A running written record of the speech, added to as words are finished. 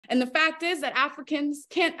And the fact is that Africans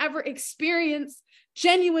can't ever experience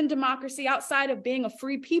genuine democracy outside of being a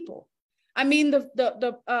free people. I mean,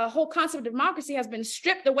 the whole concept of democracy has been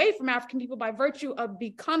stripped away from African people by virtue of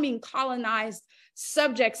becoming colonized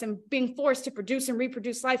subjects and being forced to produce and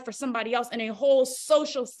reproduce life for somebody else, and a whole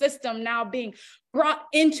social system now being brought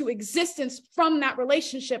into existence from that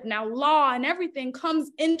relationship. Now law and everything comes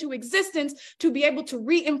into existence to be able to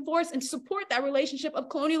reinforce and support that relationship of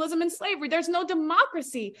colonialism and slavery. There's no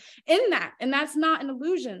democracy in that, and that's not an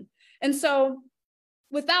illusion. And so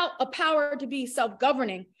without a power to be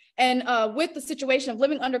self-governing, and with the situation of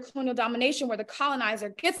living under colonial domination, where the colonizer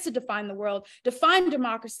gets to define the world, define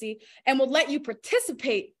democracy, and will let you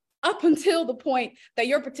participate up until the point that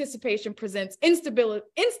your participation presents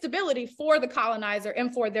instability for the colonizer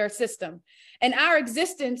and for their system. And our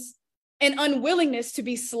existence and unwillingness to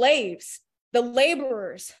be slaves, the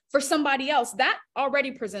laborers for somebody else, that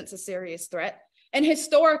already presents a serious threat. And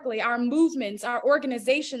historically, our movements, our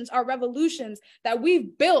organizations, our revolutions that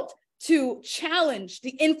we've built to challenge the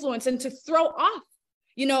influence and to throw off,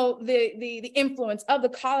 you know, the influence of the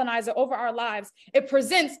colonizer over our lives, it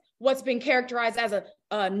presents what's been characterized as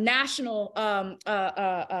a national,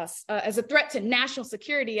 as a threat to national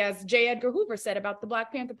security, as J. Edgar Hoover said about the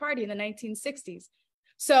Black Panther Party in the 1960s.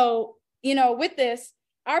 So, you know, with this,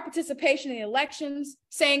 our participation in the elections,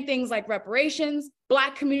 saying things like reparations,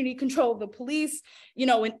 Black community control of the police, you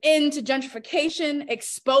know, an end to gentrification,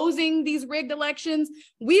 exposing these rigged elections,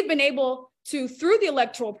 we've been able to, through the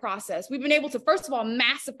electoral process, we've been able to, first of all,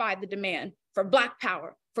 massify the demand for Black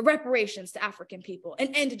power, for reparations to African people,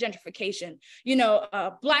 an end to gentrification, you know,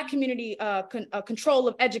 Black community control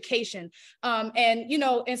of education, and, you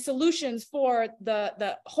know, and solutions for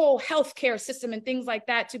the whole healthcare system and things like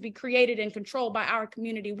that to be created and controlled by our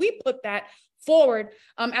community. We put that forward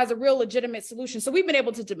as a real legitimate solution. So we've been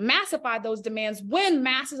able to massify those demands, win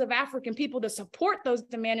masses of African people to support those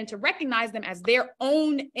demands and to recognize them as their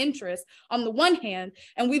own interests on the one hand.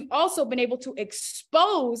 And we've also been able to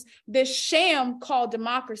expose this sham called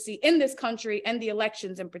democracy in this country and the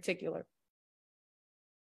elections in particular.